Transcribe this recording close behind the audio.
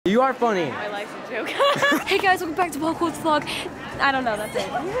You are funny. My life's a joke. Hey guys, welcome back to Hoco's vlog. I don't know, that's it.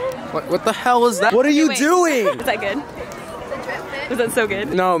 What the hell is that? What are you doing? Was that good? Was that so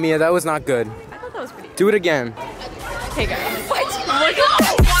good? No, Mia, that was not good. I thought that was pretty good. Do it again. Hey guys. What? Oh my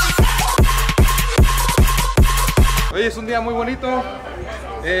god! Oye, es un día muy bonito.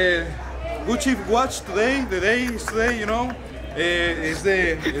 Gucci watch today. The day is today, you know. It's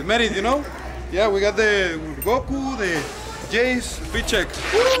the merit, you know. Yeah, we got the Goku, the Jace, free checks.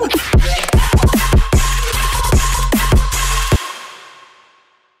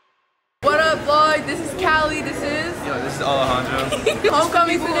 What up, vlog? This is Callie. This is. Yo, this is Alejandro.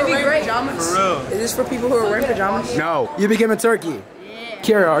 Homecoming's gonna be great. Pajamas. For real. Is this for people who are wearing pajamas? No. You became a turkey. Yeah.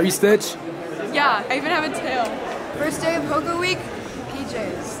 Kira, are you Stitch? Yeah, I even have a tail. First day of Hoco week.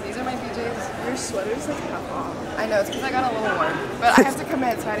 PJs. These are my PJs. Your sweater's like half off. I know, it's because I got a little warm. But I have to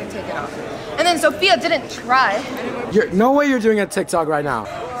commit, so I didn't take it off. And then Sophia didn't try. No way you're doing a TikTok right now.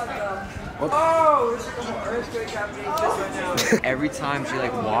 Oh, there's like an earthquake happening just right now. Every time she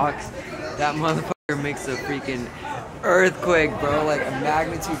like walks, that motherfucker makes a freaking earthquake, bro. Like a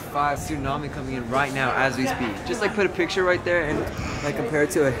magnitude 5 tsunami coming in right now as we speak. Just like put a picture right there and like compare it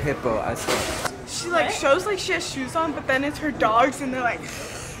to a hippo. I swear. She like shows like she has shoes on, but then it's her dogs and they're like.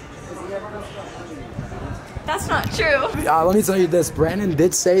 That's not true. Let me tell you this. Brandon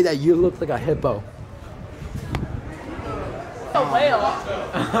did say that you look like a hippo. A whale.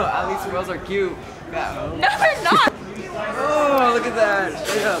 At least whales are cute. No, they're not. Oh, look at that.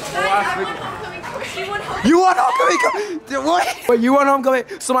 Straight up. You want homecoming? What? Wait, you want homecoming?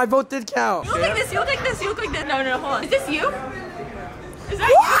 So my vote did count. You look like this, you look like this, you look like this. No, hold on. Is this you? Is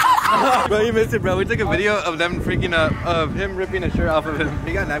that you? Bro, you missed it, bro. We took a video of them freaking of him ripping a shirt off of him.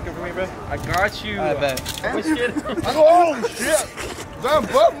 You got a napkin for me, bro? I got you. I bet. Oh shit. Oh shit.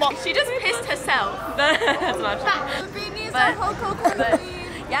 She just pissed herself. That's not true.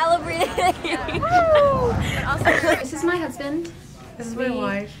 Yeah, This is my husband. This is my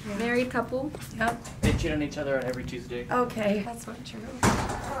wife. Married couple. Yep. They cheat on each other on every Tuesday. Okay. That's not true.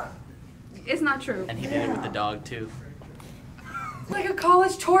 It's not true. And he did it with the dog too. Like a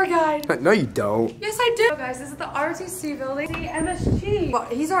college tour guide. No, you don't. Yes, I do. Guys, this is the ROTC building. The MSG. Well,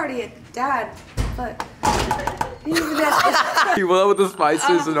 he's already a dad, but he's a dad. You will with the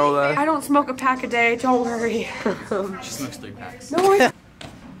spices and all that. I don't smoke a pack a day. Don't worry. She smokes 3 packs. No worries.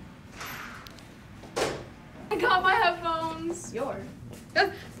 I got my headphones. Yours.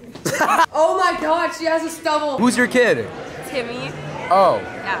 Oh my God, she has a stubble. Who's your kid? Timmy. Oh.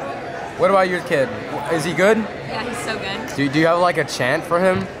 Yeah. What about your kid? Is he good? Yeah, he's so good. Do you have like a chant for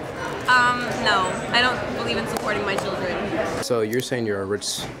him? No. I don't believe in supporting my children. So you're saying you're a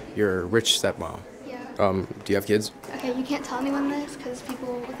rich stepmom. Yeah. Do you have kids? Okay, you can't tell anyone this because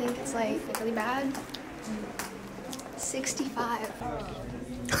people will think it's like really bad. 65.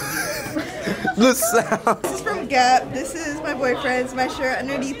 The sound. This is from Gap. This is my boyfriend's. My shirt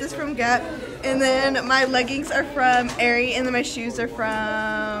underneath is from Gap. And then my leggings are from Aerie. And then my shoes are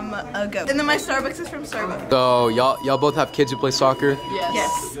from Go. And then my Starbucks is from Starbucks. So y'all both have kids who play soccer?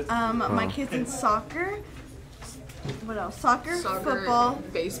 Yes. My kids in soccer. What else? Soccer, football,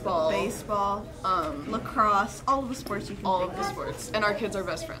 baseball, lacrosse, all of the sports you can all think of the sports. And our kids are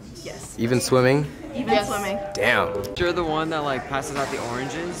best friends. Yes. Even swimming? Even swimming. Damn. You're the one that like passes out the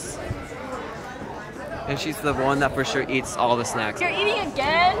oranges. And she's the one that for sure eats all the snacks. You're eating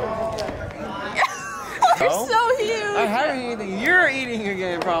again? You're so huge. I haven't eaten anything. You're eating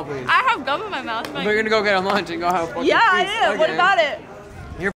again, probably. I have gum in my mouth. We're gonna go get a lunch and go have a fucking Yeah, feast. I am. What Okay. about it?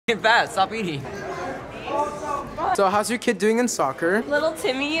 You're fucking fat. Stop eating. So how's your kid doing in soccer? Little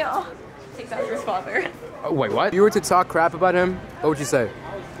Timmy takes after his father. Oh, wait, what? If you were to talk crap about him, what would you say?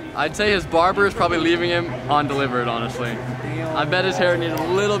 I'd say his barber is probably leaving him undelivered, honestly. I bet his hair needs a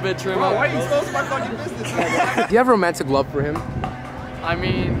little bit trim up. Why are you supposed to fuck on your business? Do you have romantic love for him? I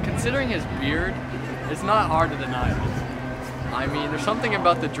mean, considering his beard, it's not hard to deny it. I mean, there's something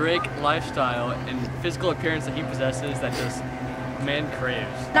about the Drake lifestyle and physical appearance that he possesses that just man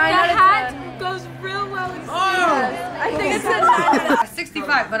craves. The hat goes real well with I think it's a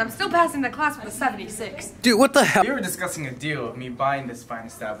 65, but I'm still passing the class with a 76. Dude, what the hell? We were discussing a deal of me buying this fine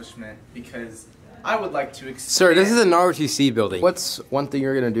establishment because I would like to expand. Sir, this is an ROTC building. What's one thing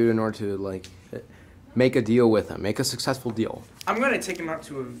you're gonna do in order to like make a deal with him, make a successful deal? I'm going to take him out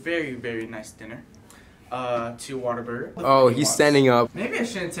to a very, very nice dinner. To Whataburger. Oh, he's standing up. Maybe I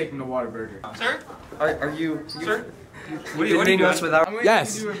shouldn't take him to Whataburger. Sir? Are you... Sir? What are you doing without... I'm going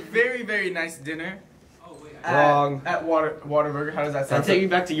Yes. to do a very, very nice dinner. Wrong. At Whataburger. How does that sound? I'll take you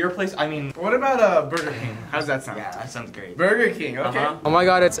back to your place. I mean... What about Burger King? How does that sound? Yeah, that sounds great. Burger King, okay. Oh my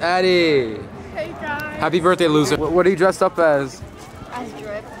god, it's Addie. Hey guys. Happy birthday, loser. What are you dressed up as? As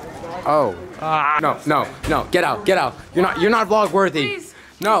Drip. Oh. No. Get out. You're not vlog worthy. Please.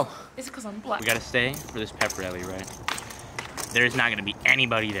 No. It's because I'm black. We gotta stay for this pep rally, right? There's not gonna be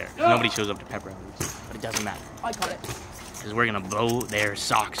anybody there. Nobody shows up to pep rallies, but it doesn't matter. I got it. Because we're gonna blow their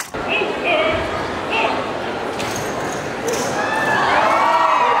socks.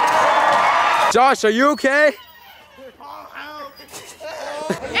 Josh, are you okay?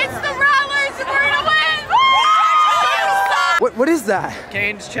 It's the Rollers and we're gonna win! What is that?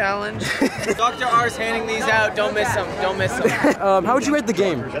 Kane's challenge. Dr. R's handing these out. Don't miss them. Don't miss them. How would you rate the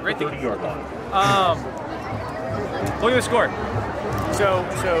game? Rate the game. Look at the score. So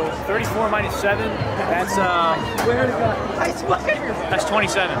 34 minus 7. That's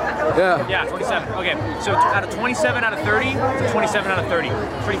 27. Yeah, 27. Okay. So out of 27 out of 30, it's 27 out of 30.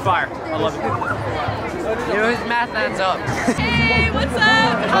 Pretty fire. I love it. You know, his math adds up. Hey, what's up?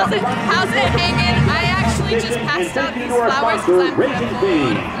 How's it hanging? I actually just passed out these flowers because I'm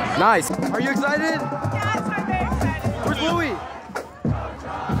beautiful. Nice. Are you excited? Yes, I'm very excited. Where's Louie?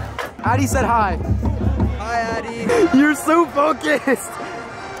 Addie said hi. Hi, Addie. You're so focused.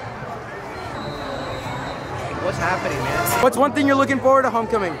 What's happening, man? What's one thing you're looking forward to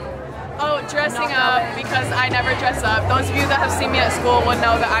homecoming? Oh, dressing up because I never dress up. Those of you that have seen me at school would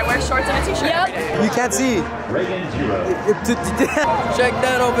know that I wear shorts and a t-shirt every day. You can't see. Check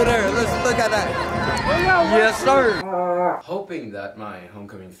that over there. Let's look at that. Yes, sir. Hoping that my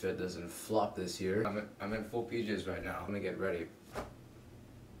homecoming fit doesn't flop this year. I'm in full PJs right now. I'm gonna get ready.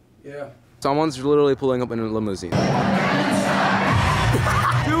 Yeah. Someone's literally pulling up in a limousine. Do the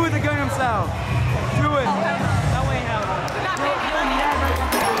Gangnam Style.